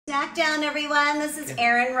Snack down, everyone. This is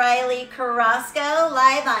Erin-Reilly-Carrasco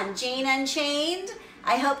live on Jane Unchained.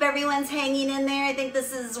 I hope everyone's hanging in there. I think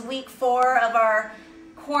this is week 4 of our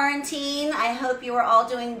quarantine. I hope you are all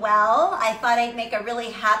doing well. I thought I'd make a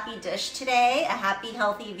really happy dish today, a happy,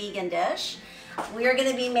 healthy vegan dish. We are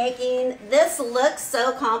going to be making, this looks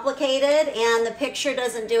so complicated and the picture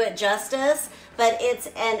doesn't do it justice, but it's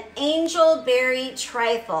an angel berry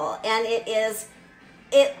trifle, and it's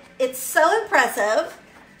so impressive.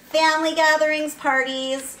 Family gatherings,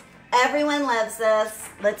 parties, everyone loves this.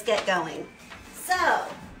 Let's get going. So,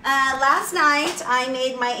 last night I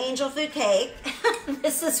made my angel food cake.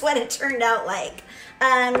 This is what it turned out like.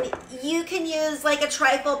 You can use like a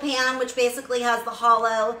trifle pan, which basically has the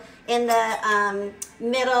hollow in the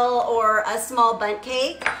middle, or a small bundt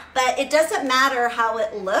cake, but it doesn't matter how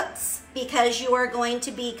it looks because you are going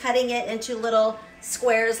to be cutting it into little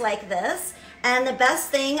squares like this. And the best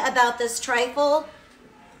thing about this trifle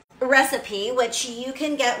recipe, which you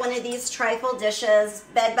can get one of these trifle dishes,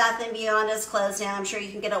 Bed Bath & Beyond is closed down. I'm sure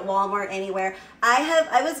you can get it at Walmart, anywhere.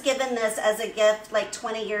 I was given this as a gift like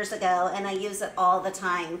 20 years ago, and I use it all the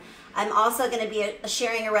time. I'm also going to be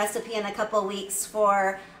sharing a recipe in a couple of weeks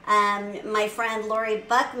for my friend Lori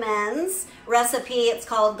Buckman's recipe. It's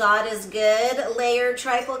called God is Good layered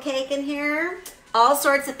trifle cake in here. All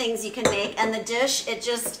sorts of things you can make, and the dish,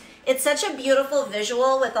 it's such a beautiful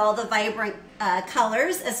visual with all the vibrant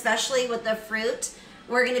colors, especially with the fruit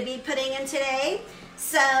we're going to be putting in today.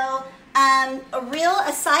 So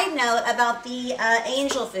a side note about the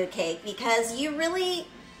angel food cake, because you really,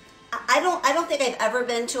 I don't think I've ever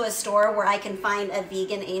been to a store where I can find a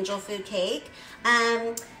vegan angel food cake.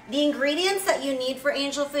 The ingredients that you need for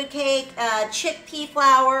angel food cake: chickpea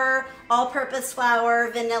flour, all-purpose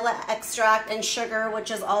flour, vanilla extract, and sugar,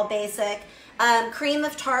 which is all basic. Cream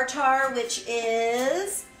of tartar, which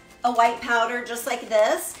is a white powder just like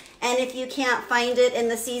this. And if you can't find it in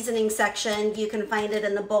the seasoning section, you can find it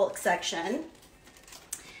in the bulk section.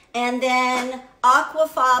 And then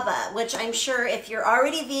aquafaba, which I'm sure if you're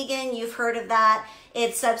already vegan, you've heard of that.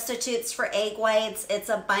 It substitutes for egg whites. It's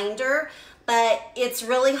a binder, but it's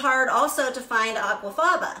really hard also to find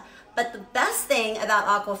aquafaba. But the best thing about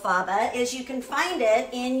aquafaba is you can find it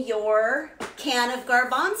in your can of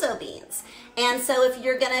garbanzo beans. And so if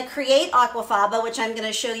you're going to create aquafaba, which I'm going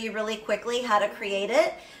to show you really quickly how to create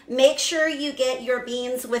it, make sure you get your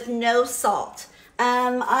beans with no salt.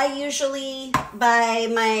 I usually buy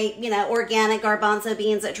my, organic garbanzo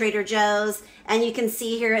beans at Trader Joe's, and you can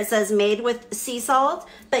see here it says made with sea salt,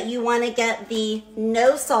 but you want to get the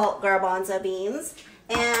no salt garbanzo beans.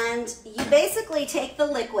 And you basically take the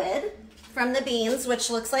liquid from the beans, which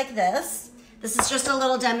looks like this. This is just a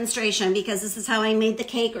little demonstration because this is how I made the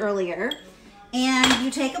cake earlier. And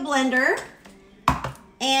you take a blender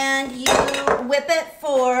and you whip it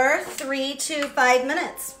for 3 to 5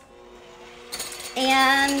 minutes.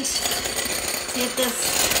 And see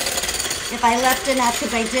if I left enough,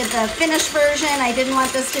 because I did the finished version. I didn't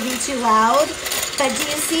want this to be too loud. But do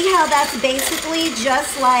you see how that's basically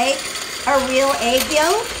just like a real egg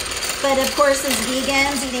yolk? But of course, as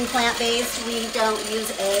vegans eating plant-based, we don't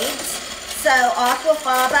use eggs. So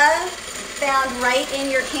aquafaba, found right in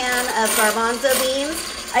your can of garbanzo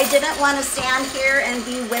beans. I didn't want to stand here and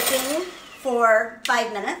be whipping for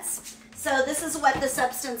 5 minutes. So this is what the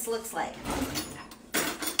substance looks like.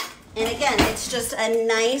 And again, it's just a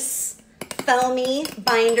nice foamy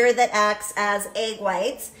binder that acts as egg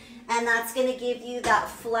whites. And that's going to give you that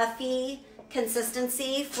fluffy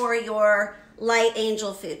consistency for your light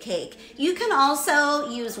angel food cake. You can also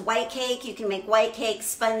use white cake. You can make white cake,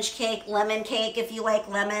 sponge cake, lemon cake if you like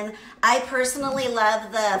lemon. I personally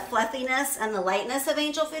love the fluffiness and the lightness of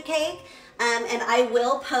angel food cake. And I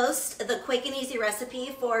will post the quick and easy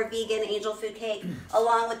recipe for vegan angel food cake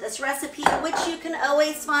along with this recipe, which you can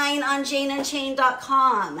always find on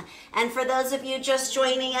janeandchain.com. And for those of you just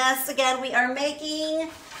joining us, again, we are making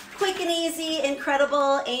quick and easy,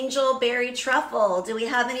 incredible angel berry truffle. Do we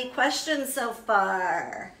have any questions so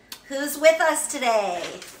far? Who's with us today?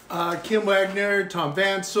 Kim Wagner, Tom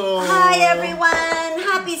Vansel. Hi, everyone.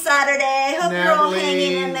 Happy Saturday. Hope you're all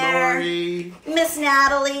hanging in there. Lori. Miss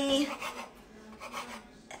Natalie.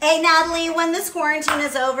 Hey, Natalie, when this quarantine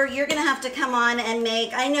is over, you're going to have to come on and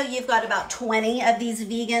make, I know you've got about 20 of these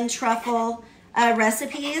vegan truffle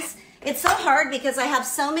recipes. It's so hard because I have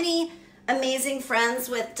so many amazing friends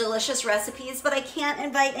with delicious recipes, but I can't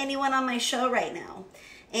invite anyone on my show right now.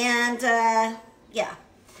 And yeah,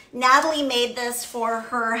 Natalie made this for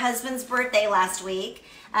her husband's birthday last week.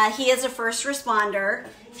 He is a first responder.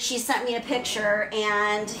 She sent me a picture,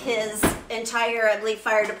 and his entire, I believe,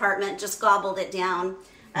 fire department just gobbled it down.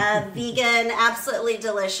 Vegan, absolutely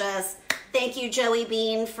delicious. Thank you, Joey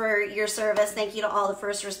Bean, for your service. Thank you to all the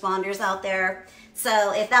first responders out there.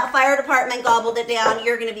 So if that fire department gobbled it down,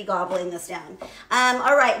 you're going to be gobbling this down.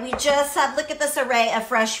 All right, we just have, look at this array of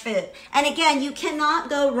fresh food. And again, you cannot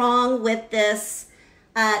go wrong with this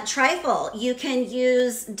trifle. You can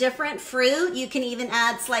use different fruit. You can even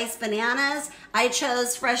add sliced bananas. I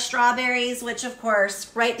chose fresh strawberries, which of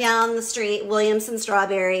course, right down the street, Williamson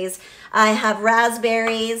strawberries. I have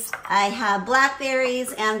raspberries, I have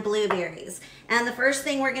blackberries and blueberries. And the first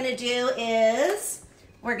thing we're gonna do is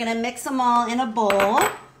we're gonna mix them all in a bowl.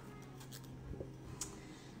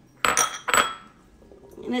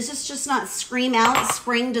 And does this just not scream out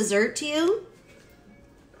spring dessert to you?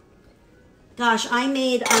 Gosh, I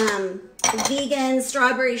made vegan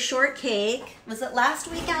strawberry shortcake. Was it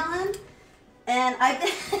last week, Alan? And I've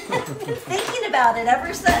been thinking about it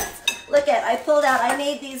ever since. Look at, I pulled out, I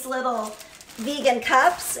made these little vegan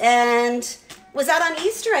cups, and was that on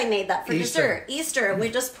Easter I made that for dessert? Easter. We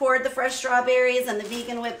just poured the fresh strawberries and the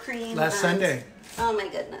vegan whipped cream. Last Sunday. Oh my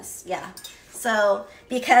goodness, yeah. So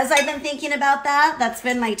because I've been thinking about that, that's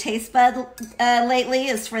been my taste bud lately,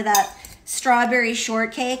 is for that strawberry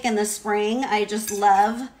shortcake in the spring. I just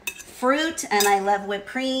love fruit, and I love whipped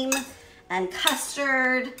cream and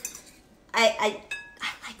custard. I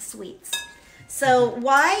like sweets. So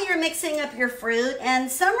while you're mixing up your fruit, and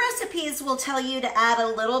some recipes will tell you to add a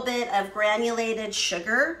little bit of granulated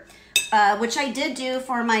sugar, which I did do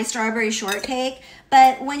for my strawberry shortcake.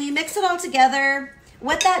 But when you mix it all together,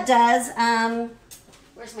 what that does,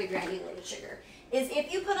 where's my granulated sugar, is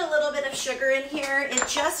if you put a little bit of sugar in here, it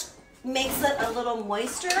just makes it a little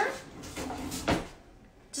moister.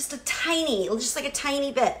 Just a tiny, just like a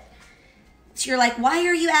tiny bit. So you're like, why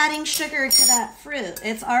are you adding sugar to that fruit?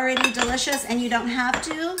 It's already delicious and you don't have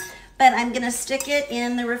to, but I'm gonna stick it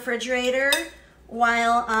in the refrigerator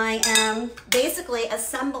while I am basically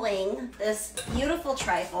assembling this beautiful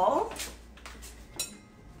trifle.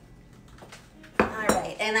 All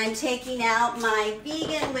right, and I'm taking out my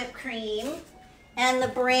vegan whipped cream and the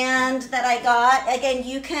brand that I got. Again,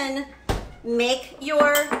 you can make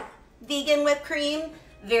your vegan whipped cream.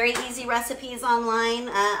 Very easy recipes online.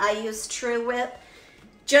 I use Tru Whip.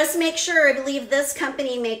 Just make sure, I believe this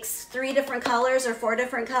company makes 3 different colors or 4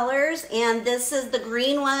 different colors, and this is the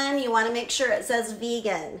green one. You want to make sure it says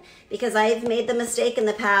vegan, because I've made the mistake in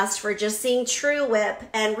the past for just seeing Tru Whip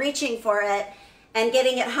and reaching for it and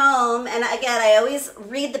getting it home. And again, I always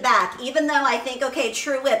read the back. Even though I think, okay,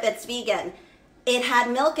 Tru Whip, it's vegan, it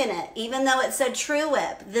had milk in it. Even though it said Tru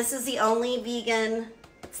Whip, this is the only vegan.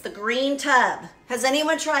 It's the green tub. Has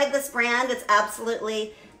anyone tried this brand? It's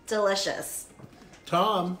absolutely delicious.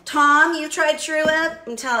 Tom, you tried Tru Whip? You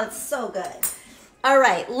can tell it's so good. All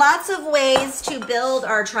right, lots of ways to build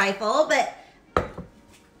our trifle, but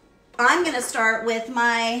I'm gonna start with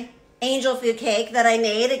my angel food cake that I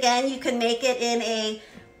made. Again, you can make it in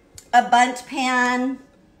a bundt pan.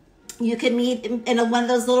 You can make it in one of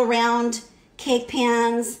those little round cake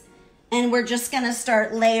pans, and we're just gonna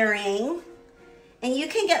start layering. And you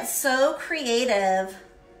can get so creative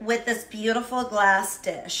with this beautiful glass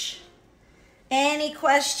dish. Any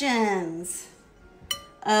questions?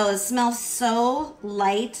 Oh, it smells so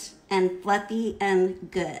light and fluffy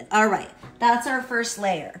and good. All right, that's our first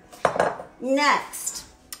layer. Next,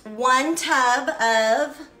 1 tub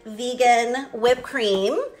of vegan whipped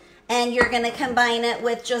cream, and you're gonna combine it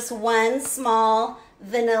with just 1 small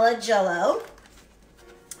vanilla Jello,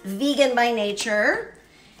 vegan by nature.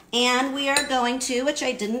 And we are going to, which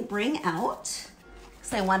I didn't bring out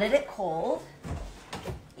because I wanted it cold.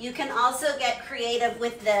 You can also get creative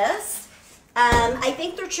with this. I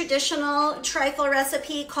think the traditional trifle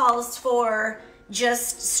recipe calls for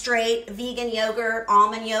just straight vegan yogurt,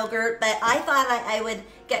 almond yogurt, but I thought I would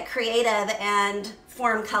get creative and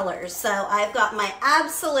form colors. So I've got my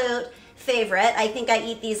absolute favorite. I think I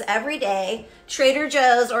eat these every day. Trader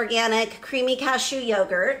Joe's organic creamy cashew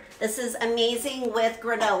yogurt. This is amazing with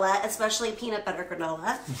granola, especially peanut butter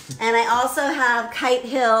granola. And I also have Kite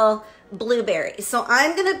Hill blueberries. So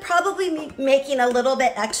I'm gonna probably be making a little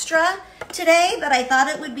bit extra today, but I thought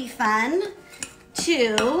it would be fun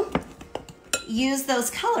to use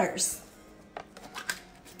those colors.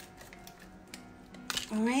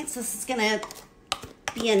 All right, so this is gonna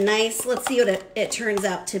be a nice, let's see what it turns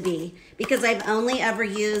out to be, because I've only ever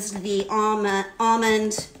used the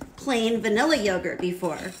almond plain vanilla yogurt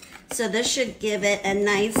before. So this should give it a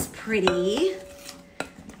nice, pretty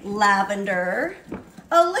lavender.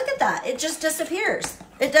 Oh, look at that. It just disappears.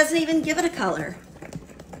 It doesn't even give it a color.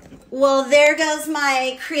 Well, there goes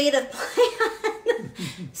my creative plan.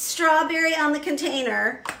 Strawberry on the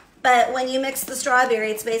container. But when you mix the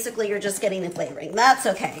strawberry, it's basically you're just getting the flavoring. That's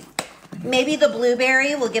okay. Maybe the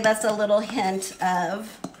blueberry will give us a little hint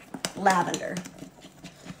of lavender.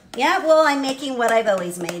 Yeah, well, I'm making what I've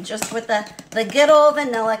always made, just with the good old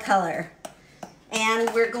vanilla color.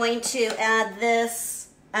 And we're going to add this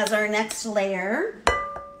as our next layer,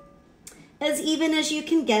 as even as you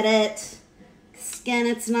can get it. Again,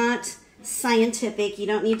 it's not scientific. You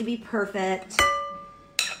don't need to be perfect.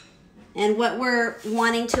 And what we're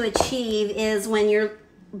wanting to achieve is when you're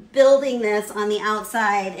building this on the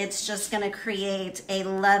outside, it's just going to create a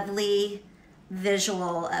lovely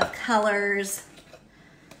visual of colors.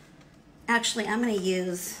 Actually, I'm going to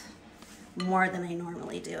use more than I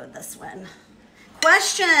normally do with this one.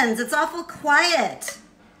 Questions? It's awful quiet.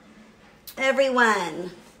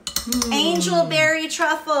 Everyone. Angelberry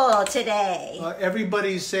truffle today.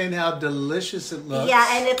 Everybody's saying how delicious it looks.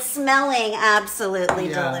 Yeah, and it's smelling absolutely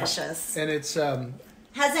delicious. And it's...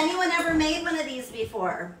 Has anyone ever made one of these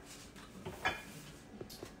before?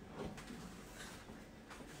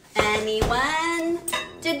 Anyone?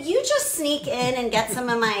 Did you just sneak in and get some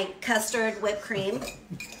of my custard whipped cream?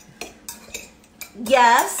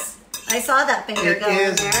 Yes. I saw that finger go in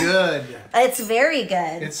there. It is good. It's very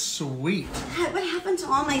good. It's sweet. What happened to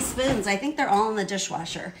all my spoons? I think they're all in the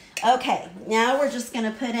dishwasher. Okay, now we're just going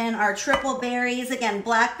to put in our triple berries. Again,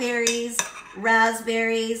 blackberries,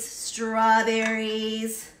 raspberries,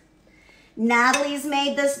 strawberries. Natalie's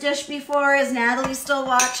made this dish before. Is Natalie still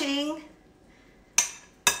watching?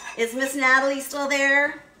 Is Miss Natalie still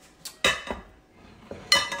there?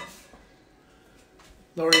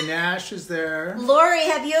 Lori Nash is there. Lori,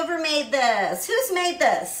 have you ever made this? Who's made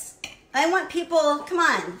this? I want people, come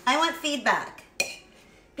on, I want feedback.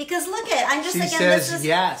 Because look at, I'm just she again, says this is,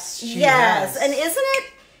 yes. Yes, and isn't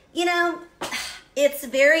it, you know, it's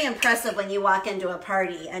very impressive when you walk into a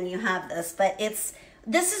party and you have this, but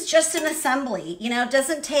this is just an assembly, you know, it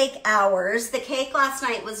doesn't take hours. The cake last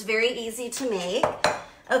night was very easy to make.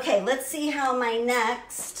 Okay, let's see how my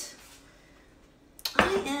next,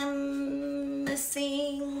 I am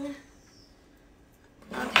missing.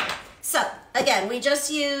 Okay, so again, we just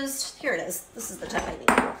used, here it is, this is the tub I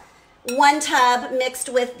need. 1 tub mixed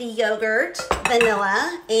with the yogurt,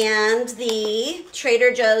 vanilla, and the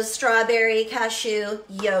Trader Joe's strawberry cashew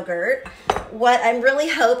yogurt. What I'm really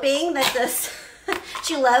hoping that this,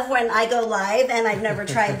 you love when I go live and I've never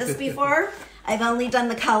tried this before. I've only done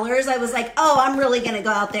the colors. I was like, oh, I'm really gonna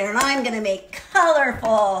go out there and I'm gonna make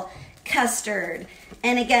colorful custard.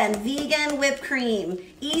 And again, vegan whipped cream.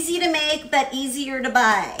 Easy to make, but easier to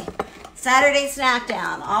buy. Saturday Snack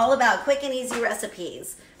Down, all about quick and easy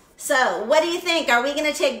recipes. So, what do you think? Are we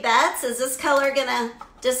gonna take bets? Is this color gonna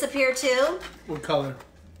disappear too? What color?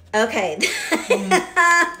 Okay,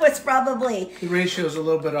 it's probably. The ratio's a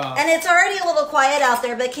little bit off. And it's already a little quiet out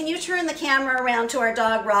there, but can you turn the camera around to our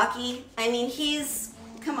dog, Rocky? I mean, he's,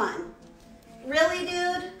 come on. Really,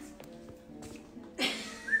 dude?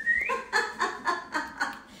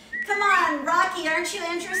 Come on, Rocky, aren't you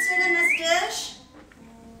interested in this dish?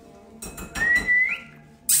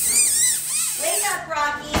 Wake up,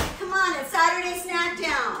 Rocky. Come on, it's Saturday Snack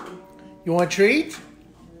Down. You want a treat?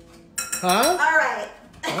 Huh? All right.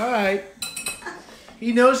 All right.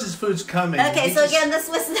 He knows his food's coming. Okay, so again, this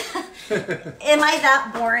was, am I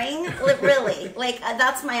that boring? Really, like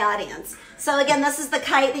that's my audience. So again, this is the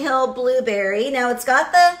Kite Hill blueberry. Now it's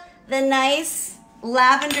got the nice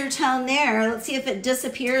lavender tone there. Let's see if it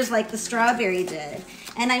disappears like the strawberry did.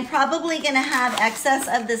 And I'm probably gonna have excess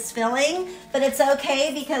of this filling, but it's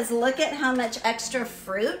okay because look at how much extra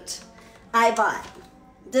fruit I bought.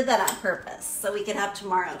 Did that on purpose, so we could have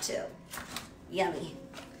tomorrow too. Yummy.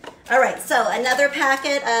 All right, so another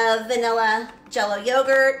packet of vanilla Jello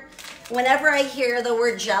yogurt. Whenever I hear the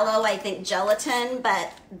word Jello, I think gelatin,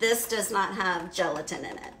 but this does not have gelatin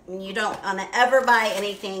in it. You don't want to ever buy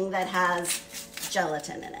anything that has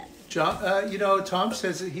gelatin in it. John, you know, Tom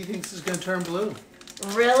says that he thinks it's going to turn blue.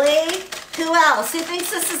 Really? Who else? Who thinks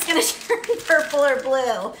this is going to turn purple or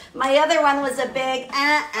blue? My other one was a big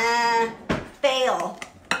fail.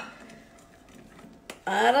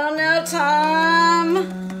 I don't know,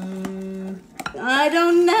 Tom. I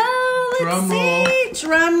don't know. Let's see.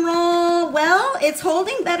 Drum roll. Well, it's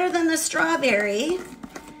holding better than the strawberry.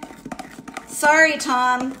 Sorry,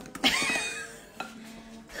 Tom.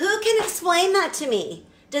 Who can explain that to me?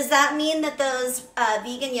 Does that mean that those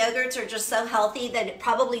vegan yogurts are just so healthy that it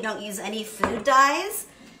probably don't use any food dyes?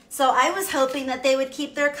 So I was hoping that they would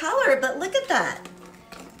keep their color, but look at that.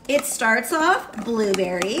 It starts off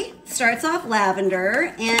blueberry, starts off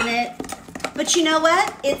lavender, and it But you know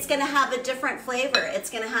what? It's gonna have a different flavor. It's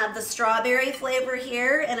gonna have the strawberry flavor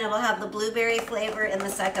here, and it'll have the blueberry flavor in the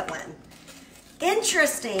second one.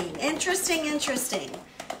 Interesting, interesting, interesting.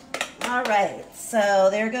 All right, so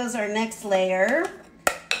there goes our next layer.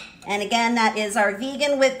 And again, that is our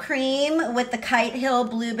vegan whipped cream with the Kite Hill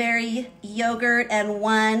blueberry yogurt and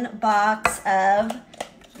 1 box of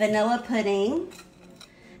vanilla pudding.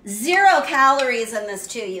 0 calories in this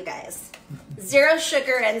too, you guys. 0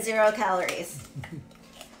 sugar and 0 calories.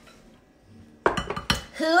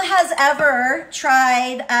 Who has ever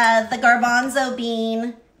tried the garbanzo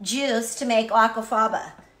bean juice to make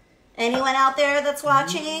aquafaba? Anyone out there that's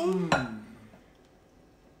watching?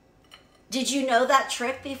 Did you know that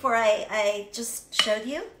trick before I just showed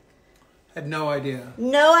you? Had no idea.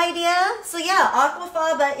 No idea? So yeah,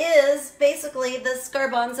 aquafaba is basically this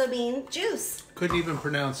garbanzo bean juice. Couldn't even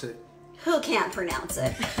pronounce it. Who can't pronounce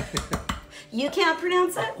it? You can't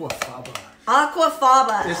pronounce it? Aquafaba.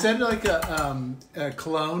 Aquafaba. Is that like a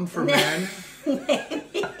cologne for men?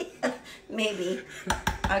 Maybe. Maybe.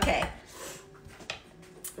 Okay.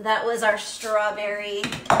 That was our strawberry.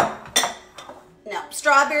 No,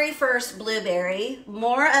 strawberry first, blueberry.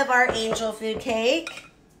 More of our angel food cake.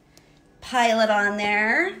 Pile it on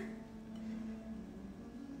there.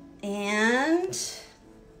 And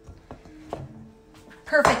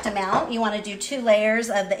perfect amount. You want to do 2 layers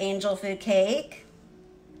of the angel food cake.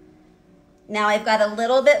 Now I've got a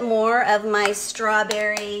little bit more of my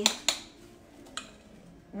strawberry,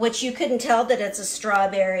 which you couldn't tell that it's a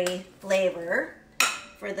strawberry flavor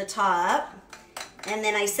for the top. And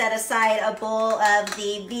then I set aside a bowl of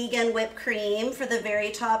the vegan whipped cream for the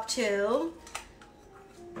very top too.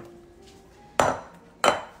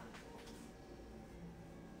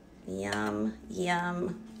 Yum,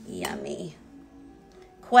 yum, yummy.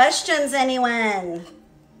 Questions, anyone?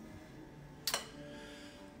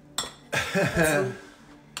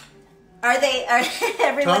 Are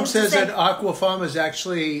everyone Tom says that aquafaba is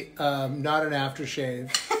actually not an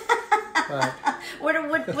aftershave. But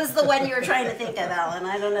what was the one you were trying to think of, Alan?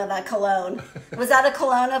 I don't know, that cologne. Was that a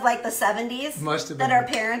cologne of like the 70s? Must have been. That our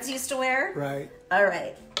parents used to wear? Right. All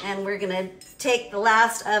right. And we're going to take the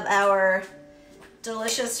last of our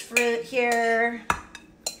delicious fruit here.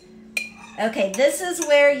 Okay, this is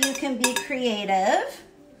where you can be creative.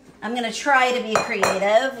 I'm going to try to be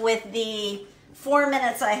creative with the 4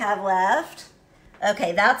 minutes I have left.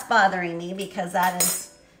 Okay, that's bothering me because that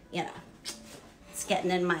is, you know, it's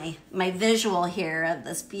getting in my visual here of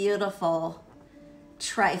this beautiful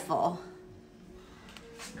trifle.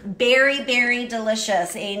 Berry, berry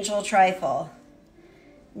delicious angel trifle.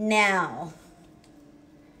 Now,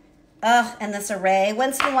 and this array.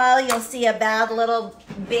 Once in a while you'll see a bad little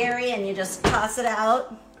berry and you just toss it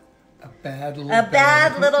out. A bad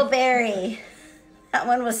little berry. That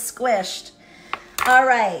one was squished. All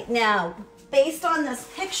right, now, based on this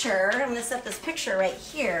picture, I'm gonna set this picture right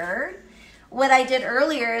here. What I did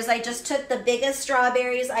earlier is I just took the biggest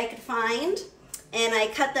strawberries I could find and I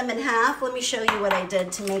cut them in half. Let me show you what I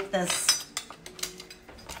did to make this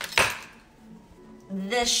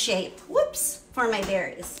shape, whoops, for my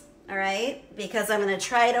berries, all right? Because I'm gonna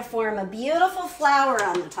try to form a beautiful flower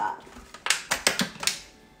on the top.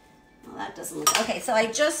 Well, that doesn't look, okay, so I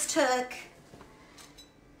just took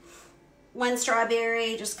 1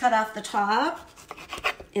 strawberry, just cut off the top,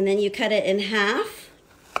 and then you cut it in half,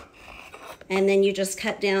 and then you just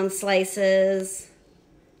cut down slices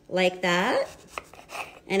like that,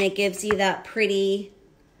 and it gives you that pretty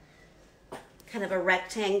kind of a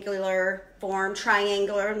rectangular form,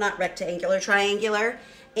 triangular, not rectangular, triangular.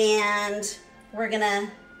 And we're gonna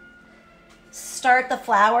start the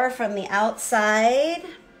flower from the outside.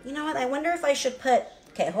 You know what, I wonder if I should put,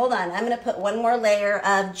 okay, hold on. I'm gonna put 1 more layer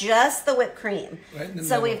of just the whipped cream. Right in the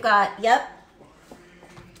so middle. We've got, yep,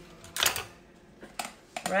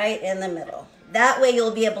 right in the middle. That way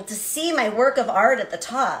you'll be able to see my work of art at the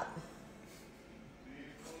top.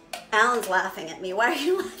 Alan's laughing at me. Why are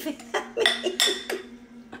you laughing at me?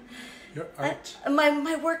 Your art.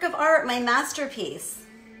 My work of art, my masterpiece.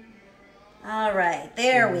 All right,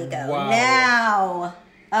 there we go. Wow.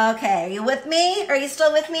 Now, okay, are you with me? Are you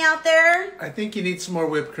still with me out there? I think you need some more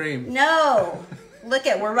whipped cream. No. Look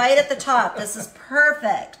we're right at the top. This is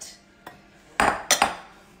perfect.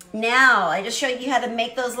 Now, I just showed you how to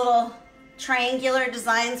make those little triangular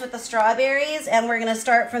designs with the strawberries, and we're gonna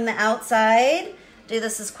start from the outside. Do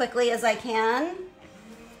this as quickly as I can.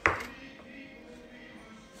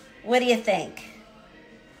 What do you think?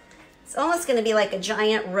 It's almost gonna be like a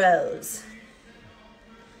giant rose.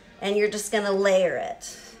 And you're just gonna layer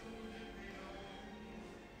it.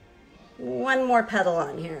 1 more petal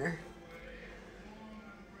on here.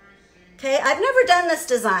 Okay, I've never done this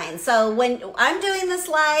design, so when I'm doing this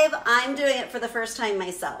live, I'm doing it for the first time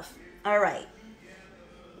myself. All right,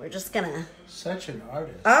 we're just gonna... Such an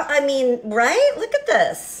artist. I mean, right? Look at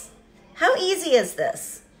this. How easy is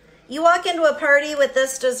this? You walk into a party with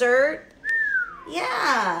this dessert?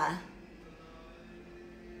 Yeah.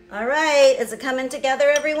 All right, is it coming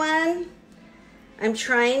together, everyone? I'm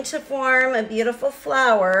trying to form a beautiful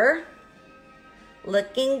flower.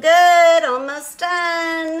 Looking good, almost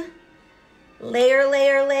done. Layer,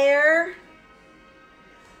 layer, layer.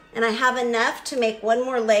 And I have enough to make one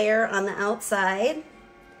more layer on the outside.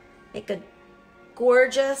 Make a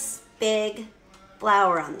gorgeous big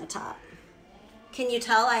flower on the top. Can you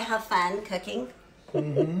tell I have fun cooking?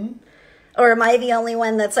 Mm-hmm. Or am I the only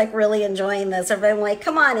one that's like really enjoying this? Or I'm like,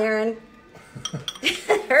 come on, Erin.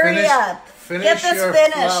 Hurry up. Get this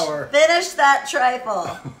finished. Flower. Finish that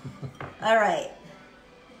trifle. All right.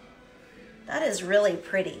 That is really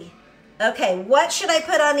pretty. Okay, what should I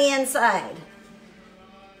put on the inside?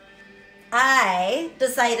 I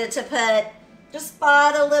decided to put, just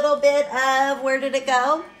bought a little bit of, where did it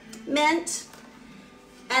go? Mint.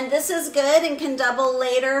 And this is good and can double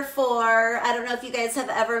later for, I don't know if you guys have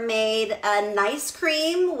ever made a nice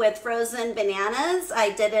cream with frozen bananas.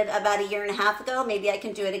 I did it about 1.5 years ago. Maybe I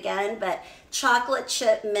can do it again, but chocolate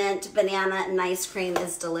chip mint banana and ice cream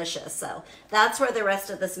is delicious. So that's where the rest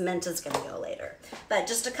of this mint is gonna go later. But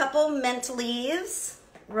just a couple mint leaves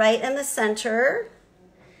right in the center.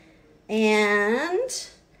 And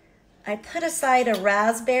I put aside a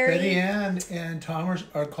raspberry. Betty Ann and Tom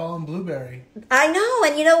are calling blueberry. I know,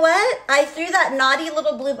 and you know what? I threw that naughty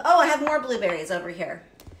little blue... Oh, I have more blueberries over here.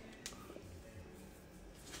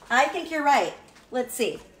 I think you're right. Let's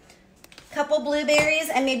see. Couple blueberries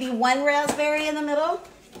and maybe one raspberry in the middle.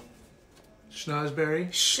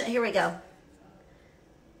 Schnozberry. Here we go.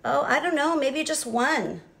 Oh, I don't know. Maybe just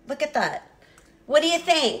one. Look at that. What do you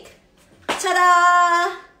think?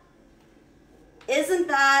 Ta-da! Isn't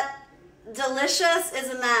that delicious?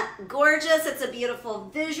 Isn't that gorgeous? It's a beautiful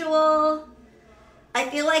visual. I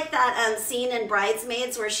feel like that scene in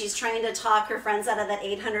Bridesmaids where she's trying to talk her friends out of that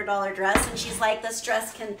 $800 dress, and she's like, this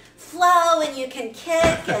dress can flow and you can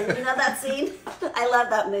kick, and you know that scene? I love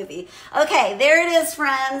that movie. Okay, there it is,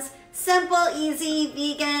 friends. Simple, easy,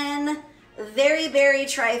 vegan, very berry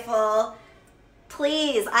trifle.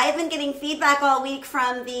 Please, I've been getting feedback all week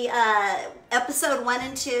from the episode 1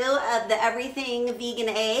 and 2 of the Everything Vegan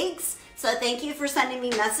Eggs. So thank you for sending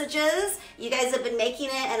me messages. You guys have been making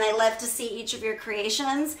it, and I love to see each of your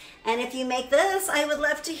creations. And if you make this, I would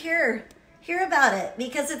love to hear about it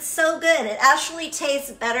because it's so good. It actually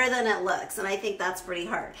tastes better than it looks, and I think that's pretty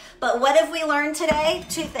hard. But what have we learned today?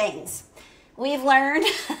 2 things. We've learned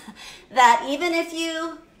that even if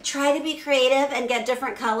you try to be creative and get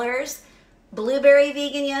different colors, blueberry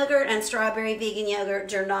vegan yogurt and strawberry vegan yogurt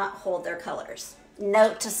do not hold their colors.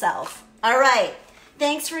 Note to self. All right.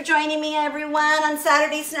 Thanks for joining me, everyone, on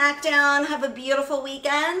Saturday Snack Down. Have a beautiful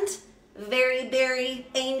weekend. Very berry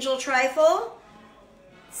angel trifle.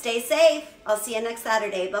 Stay safe. I'll see you next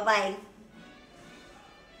Saturday. Bye-bye.